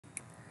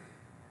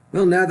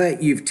Well, now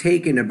that you've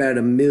taken about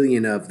 1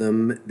 million of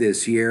them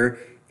this year,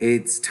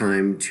 it's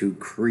time to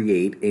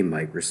create a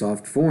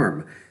Microsoft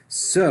form.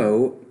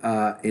 So,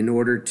 in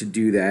order to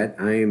do that,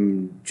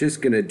 I'm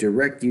just going to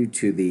direct you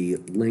to the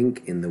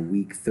link in the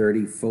Week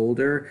 30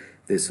 folder.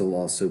 This will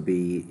also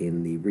be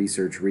in the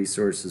Research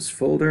Resources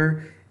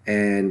folder.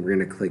 And we're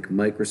going to click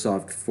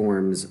Microsoft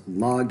Forms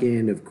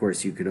Login. Of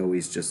course, you could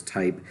always just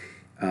type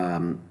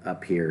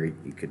up here,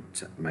 you could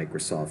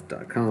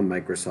Microsoft.com,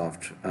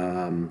 Microsoft.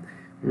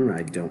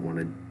 I don't want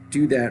to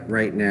do that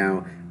right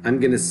now. I'm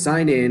going to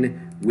sign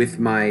in with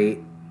my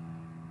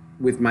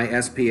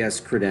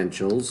SPS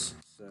credentials.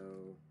 So,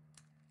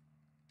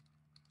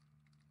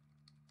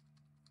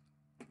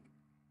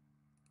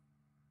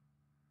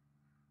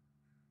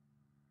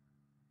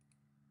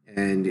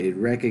 and it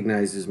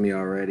recognizes me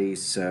already,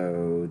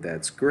 so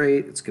that's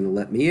great. It's going to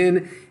let me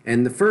in,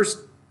 and the first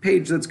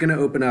page that's going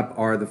to open up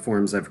are the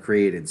forms I've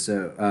created.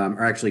 So,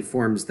 are actually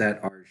forms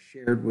that are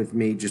shared with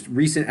me, just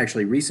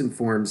recent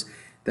forms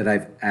that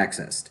I've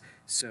accessed.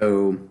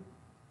 So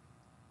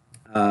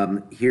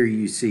here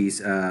you see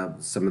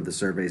some of the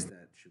surveys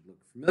that should look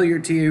familiar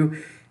to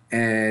you.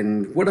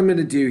 And what I'm going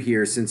to do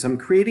here, since I'm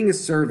creating a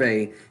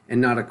survey and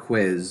not a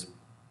quiz,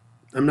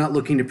 I'm not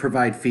looking to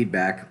provide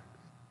feedback.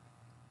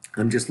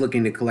 I'm just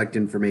looking to collect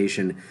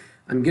information.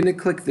 I'm going to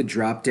click the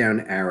drop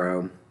down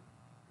arrow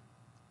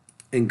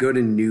and go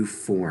to new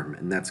form,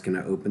 and that's going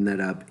to open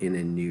that up in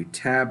a new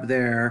tab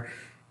there.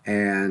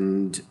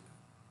 And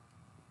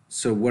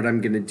so what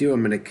I'm going to do,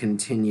 I'm going to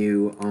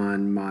continue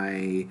on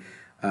my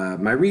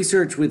my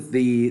research with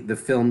the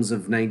films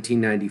of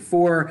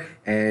 1994,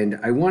 and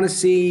I want to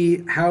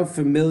see how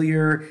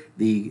familiar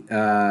the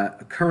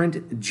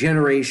current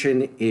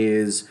generation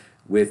is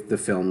with the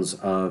films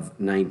of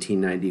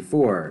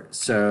 1994.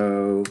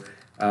 So,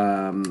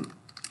 like,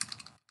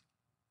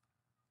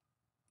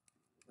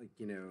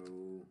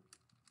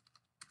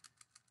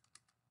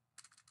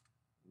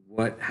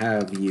 what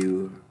have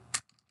you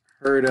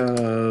heard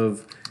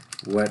of?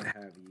 What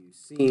have you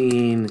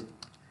seen?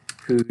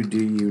 Who do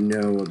you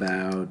know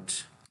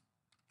about?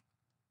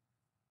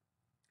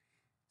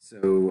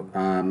 So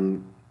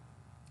I'm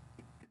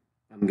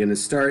going to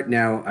start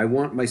now. I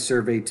want my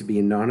survey to be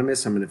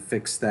anonymous. I'm going to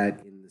fix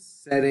that in the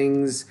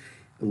settings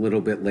a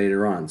little bit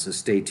later on. So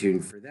stay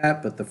tuned for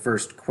that. But the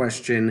first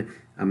question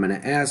I'm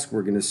going to ask,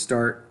 we're going to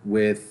start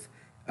with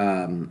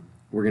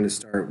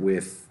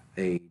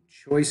a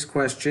choice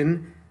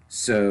question.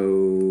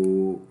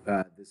 So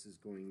this is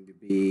going to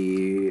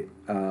be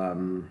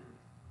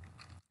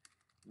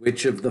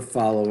which of the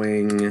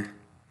following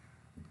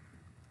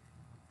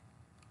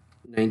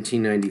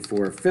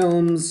 1994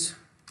 films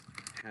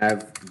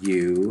have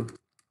you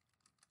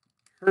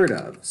heard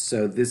of?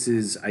 So this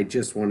is, I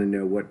just want to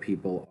know what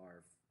people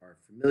are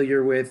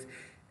familiar with,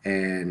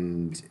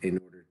 and in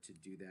order to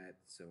do that,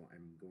 so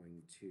I'm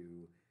going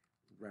to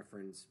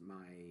reference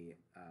my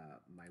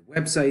my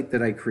website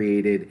that I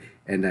created,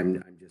 and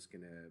I'm just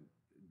going to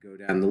go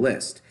down the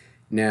list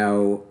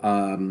now.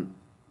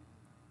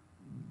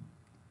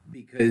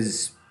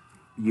 Because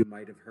you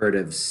might have heard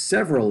of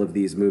several of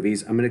these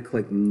movies, I'm going to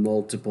click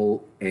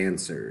multiple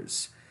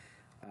answers.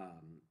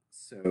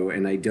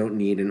 And I don't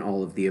need an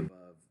all of the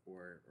above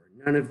or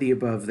none of the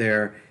above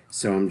there.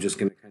 So I'm just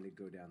going to kind of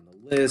go down the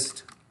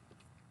list.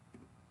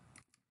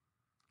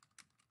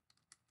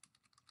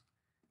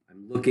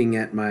 I'm looking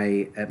at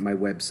my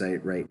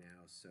website right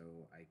now, so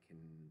I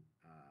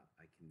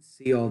can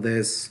see all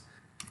this.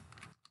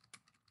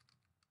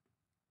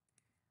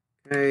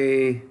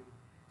 Okay.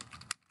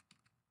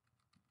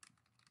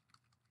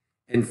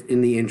 And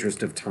in the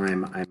interest of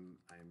time, I'm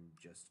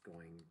just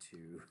going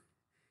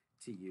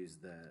to use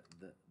the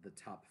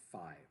top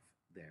 5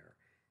 there.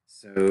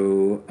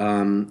 So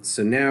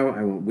so now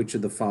I want which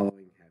of the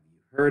following have you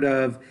heard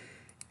of,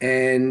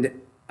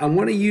 and I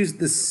want to use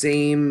the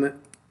same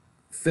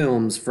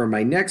films for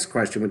my next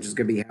question, which is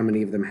going to be how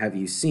many of them have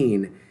you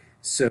seen.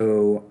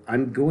 So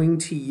I'm going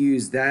to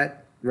use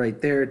that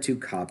right there to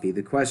copy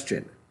the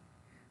question.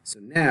 So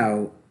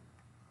now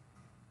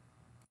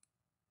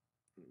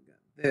we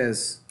got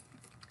this.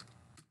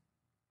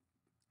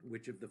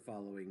 Which of the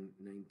following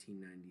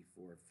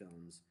 1994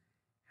 films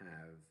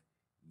have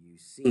you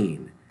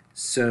seen?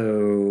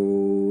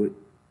 So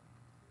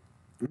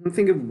I'm going to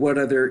think of what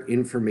other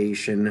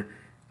information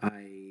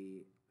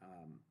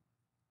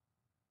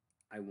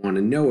I want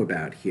to know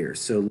about here.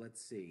 So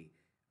let's see.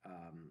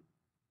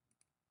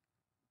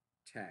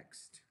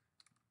 Text.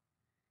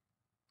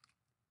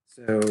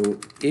 So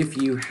if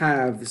you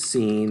have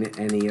seen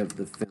any of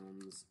the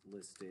films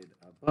listed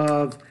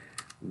above,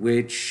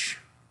 which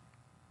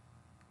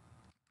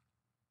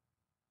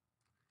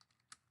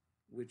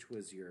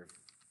was your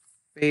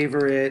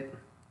favorite?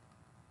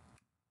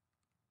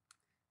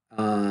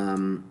 I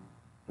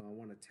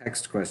want a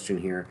text question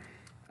here.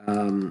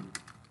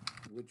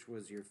 Which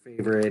was your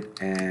favorite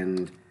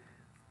and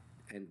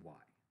why?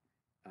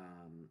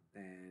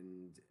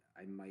 And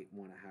I might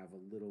want to have a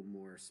little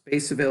more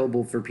space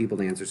available for people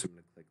to answer. So I'm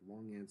going to click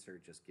long answer.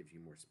 It just gives you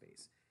more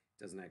space.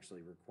 It doesn't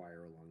actually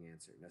require a long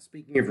answer. Now,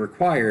 speaking of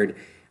required,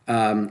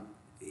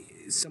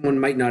 Someone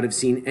might not have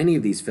seen any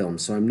of these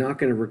films, so I'm not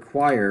going to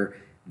require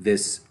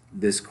this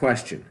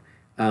question.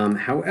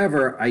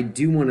 However, I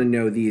do want to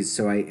know these,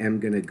 so I am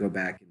going to go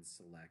back and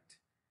select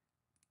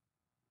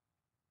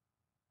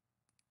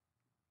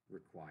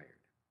required.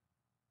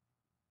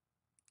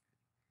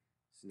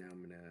 So now I'm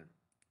going to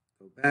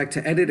go back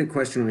to edit a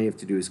question. All you have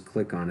to do is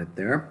click on it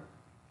there.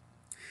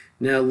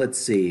 Now let's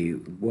see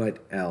what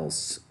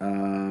else.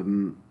 I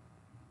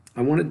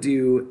want to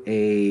do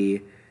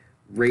a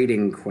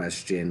rating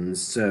question.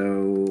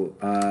 So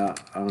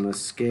on a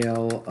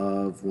scale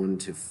of 1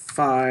 to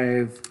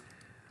 5,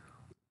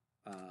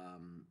 actually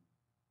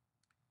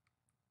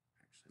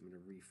I'm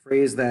going to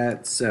rephrase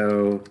that.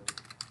 So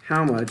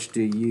how much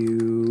do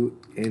you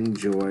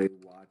enjoy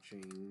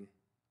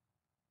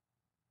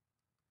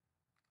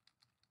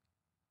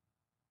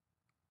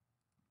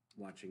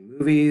watching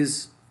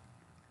movies?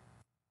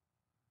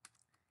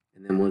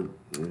 And then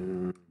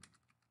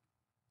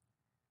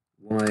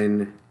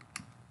one,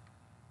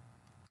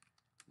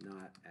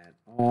 not at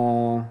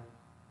all.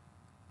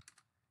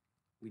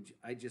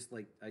 I just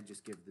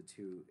give the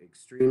two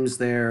extremes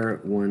there.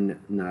 One,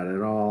 not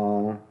at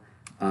all.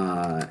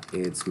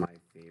 It's my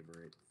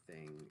favorite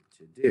thing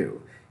to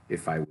do.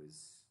 If I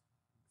was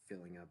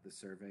filling out the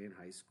survey in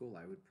high school,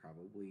 I would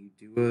probably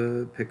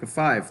pick a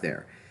 5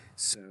 there.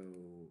 So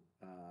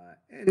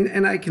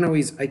and I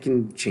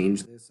can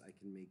change this. I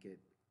can make it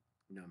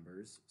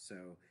numbers.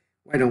 So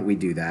why don't we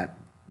do that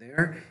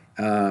there?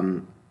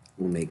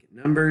 We'll make it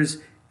numbers,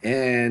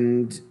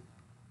 and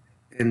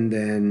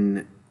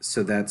then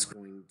so that's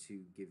going to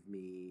give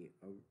me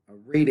a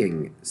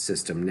rating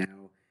system.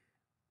 Now,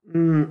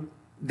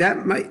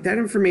 that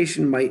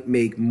information might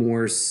make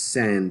more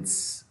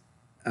sense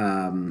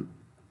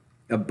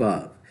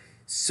above.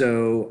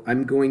 So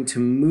I'm going to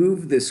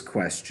move this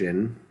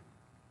question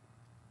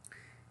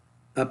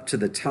up to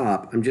the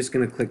top. I'm just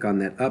going to click on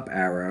that up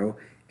arrow,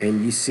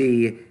 and you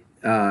see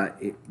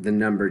the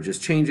number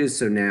just changes.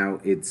 So now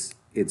it's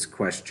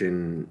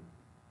question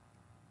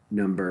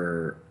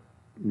number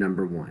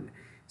 1.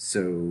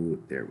 So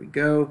there we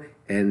go.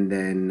 And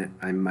then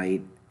I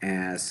might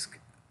ask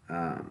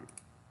of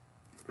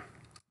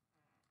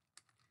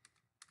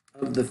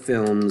the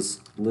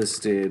films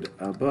listed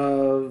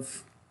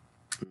above.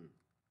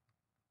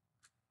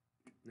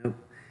 Nope.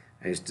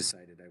 I just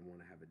decided I want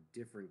to have a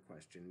different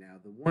question. Now,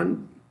 the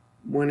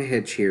one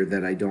hitch here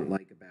that I don't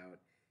like about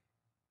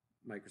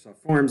Microsoft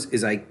Forms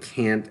is I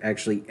can't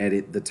actually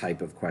edit the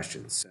type of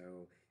question. So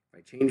if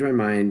I change my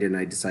mind and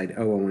I decide,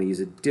 oh, I want to use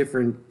a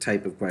different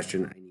type of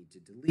question, I need to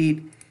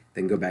delete,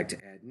 then go back to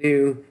add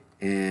new,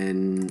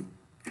 and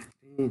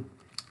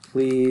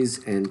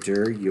please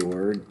enter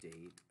your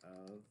date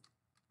of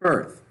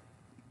birth.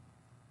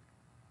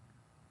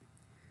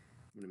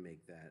 I'm going to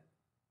make that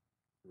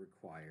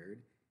required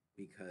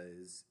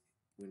because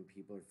when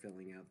people are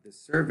filling out this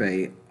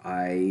survey,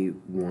 I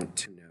want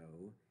to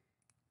know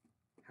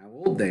how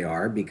old they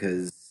are,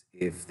 because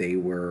if they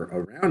were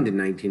around in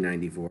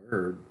 1994,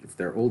 or if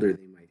they're older,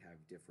 they might have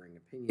differing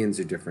opinions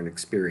or different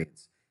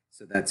experience.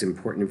 So that's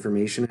important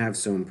information to have,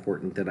 so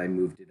important that I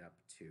moved it up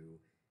to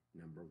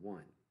number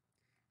 1.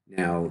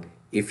 Now,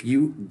 if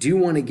you do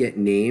want to get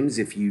names,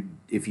 if you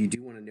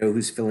do want to know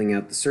who's filling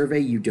out the survey,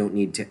 you don't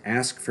need to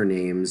ask for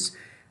names.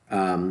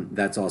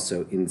 That's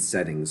also in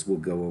settings. We'll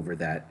go over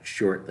that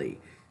shortly.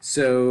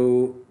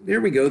 So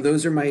there we go.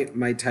 Those are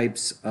my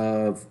types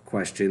of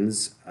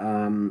questions.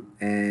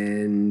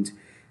 And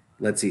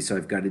let's see. So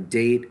I've got a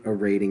date, a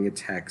rating, a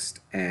text,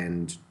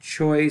 and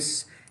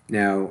choice.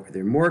 Now, are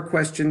there more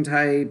question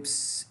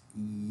types?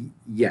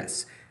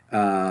 Yes.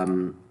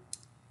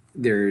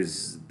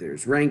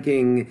 There's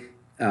ranking.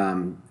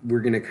 We're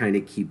going to kind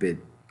of keep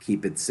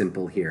it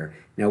simple here.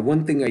 Now,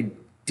 one thing I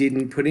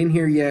didn't put in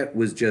here yet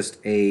was just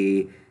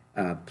a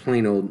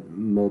plain old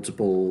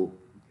multiple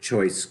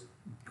choice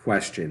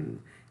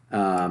question,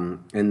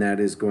 and that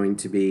is going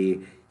to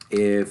be,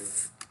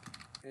 if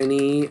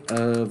any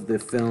of the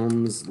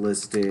films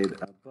listed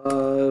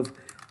above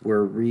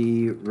were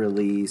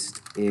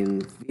re-released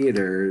in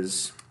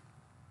theaters,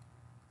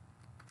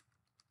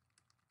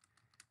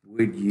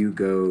 would you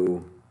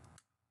go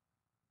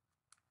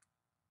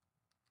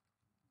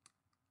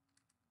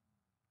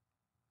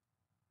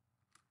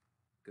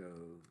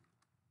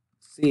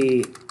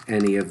see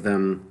any of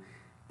them?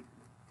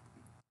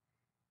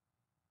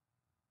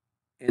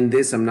 And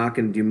this, I'm not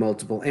going to do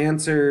multiple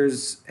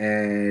answers,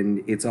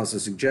 and it's also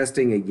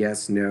suggesting a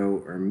yes,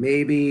 no, or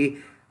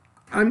maybe.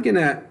 I'm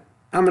gonna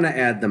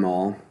add them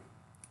all.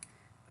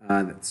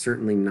 That's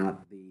certainly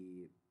not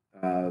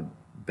the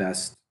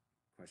best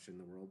question in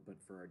the world,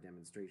 but for our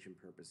demonstration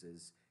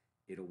purposes,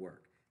 it'll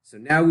work. So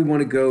now we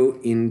want to go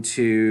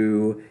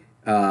into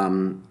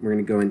we're going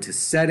to go into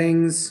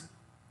settings.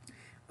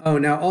 Oh,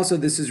 now also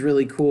this is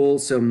really cool.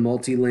 So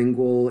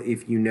multilingual,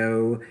 if you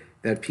know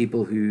that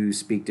people who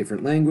speak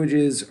different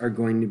languages are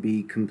going to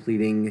be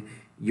completing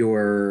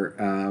your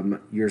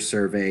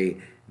survey,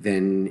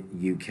 then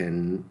you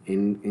can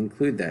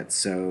include that.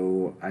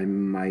 So I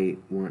might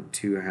want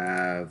to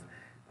have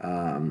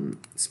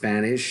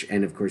Spanish,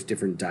 and of course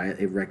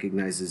it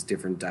recognizes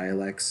different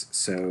dialects.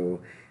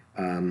 So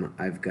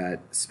I've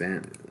got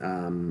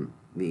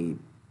the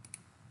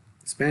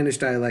Spanish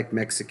dialect,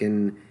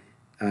 Mexican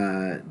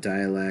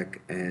dialect,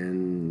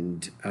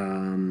 and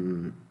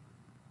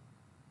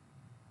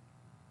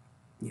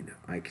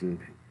I can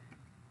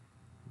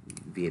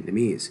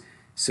Vietnamese.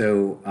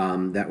 So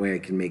that way I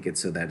can make it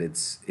so that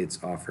it's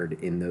offered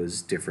in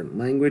those different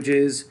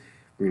languages.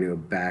 We're going to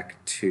go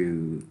back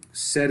to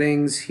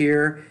settings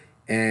here,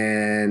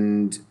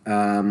 and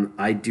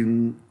I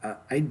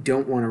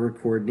don't want to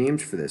record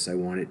names for this. I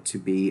want it to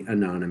be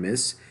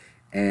anonymous,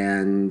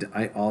 and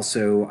I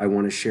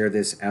want to share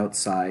this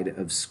outside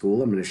of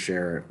school. I'm going to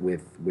share it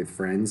with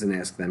friends and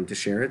ask them to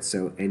share it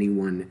so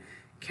anyone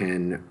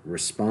can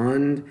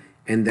respond.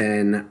 And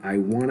then I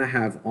want to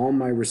have all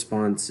my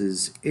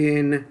responses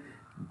in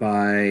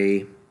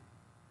by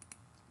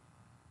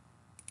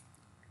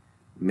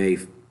May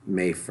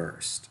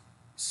 1st.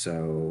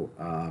 So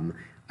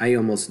I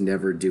almost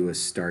never do a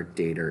start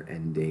date or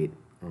end date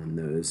on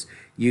those.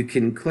 You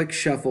can click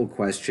shuffle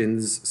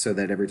questions so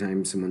that every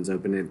time someone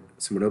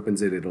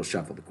opens it, it'll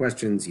shuffle the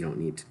questions. You don't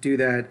need to do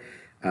that.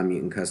 You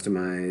can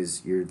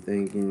customize your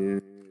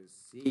thinking.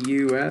 See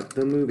you at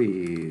the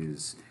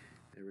movies.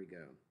 There we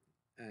go.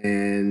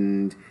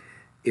 And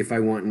if I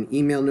want an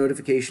email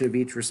notification of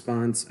each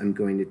response, I'm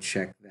going to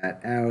check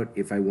that out.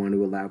 If I want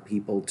to allow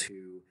people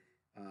to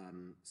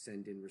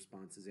send in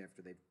responses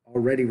after they've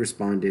already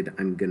responded,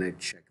 I'm going to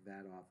check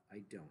that off.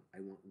 I don't.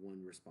 I want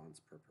one response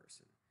per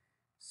person.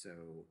 So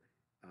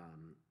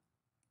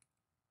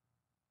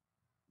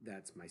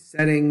that's my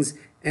settings.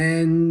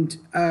 And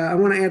I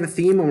want to add a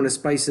theme. I want to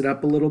spice it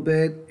up a little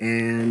bit.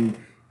 And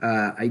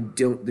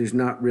there's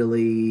not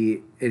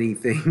really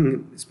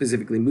anything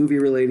specifically movie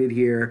related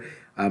here.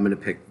 I'm going to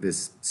pick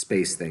this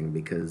space thing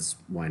because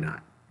why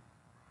not?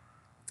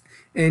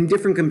 And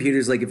different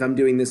computers, like if I'm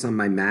doing this on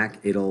my Mac,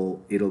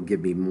 it'll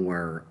give me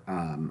more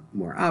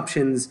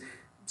options,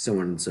 so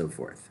on and so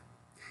forth.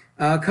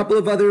 A couple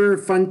of other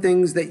fun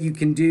things that you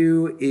can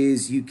do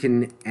is you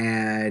can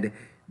add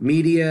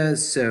media.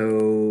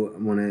 So I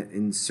want to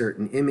insert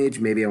an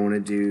image. Maybe I want to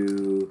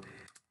do,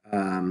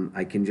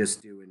 I can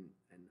just do an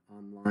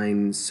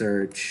online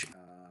search.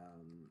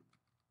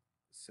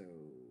 So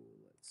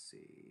let's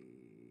see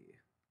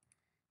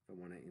if I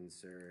want to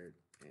insert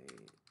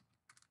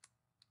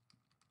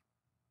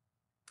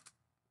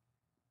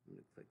I'm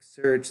going to click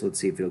search. Let's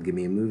see if it'll give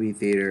me a movie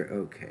theater.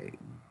 Okay,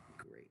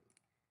 great.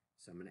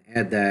 So I'm going to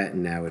add that,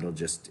 and now it'll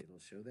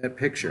show that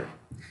picture.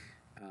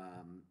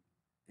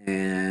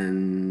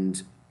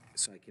 And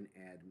so I can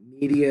add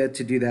media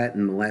to do that.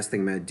 And the last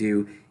thing I'm going to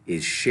do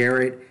is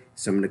share it.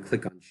 So I'm going to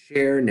click on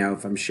share. Now,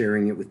 if I'm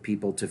sharing it with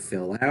people to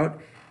fill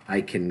out,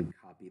 I can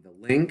copy the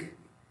link.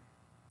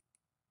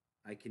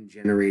 I can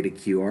generate a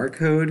QR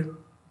code.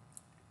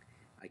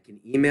 I can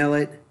email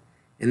it.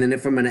 And then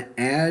if I'm going to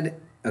add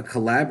a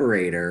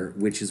collaborator,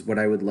 which is what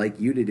I would like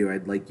you to do,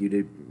 I'd like you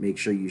to make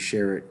sure you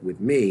share it with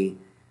me.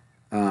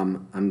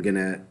 I'm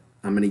gonna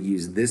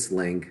use this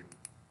link,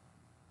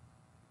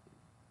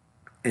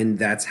 and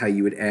that's how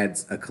you would add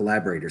a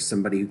collaborator,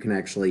 somebody who can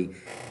actually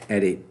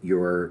edit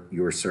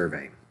your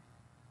survey.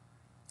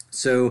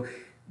 So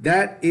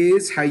that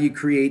is how you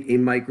create a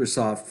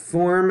Microsoft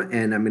form,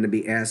 and I'm going to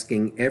be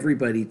asking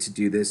everybody to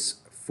do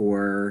this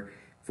for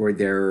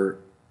their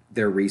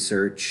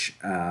research,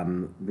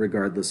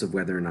 regardless of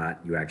whether or not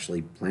you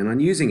actually plan on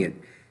using it.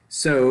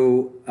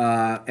 So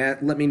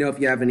let me know if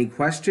you have any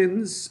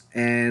questions,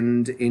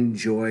 and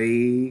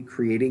enjoy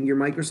creating your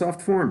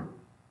Microsoft form.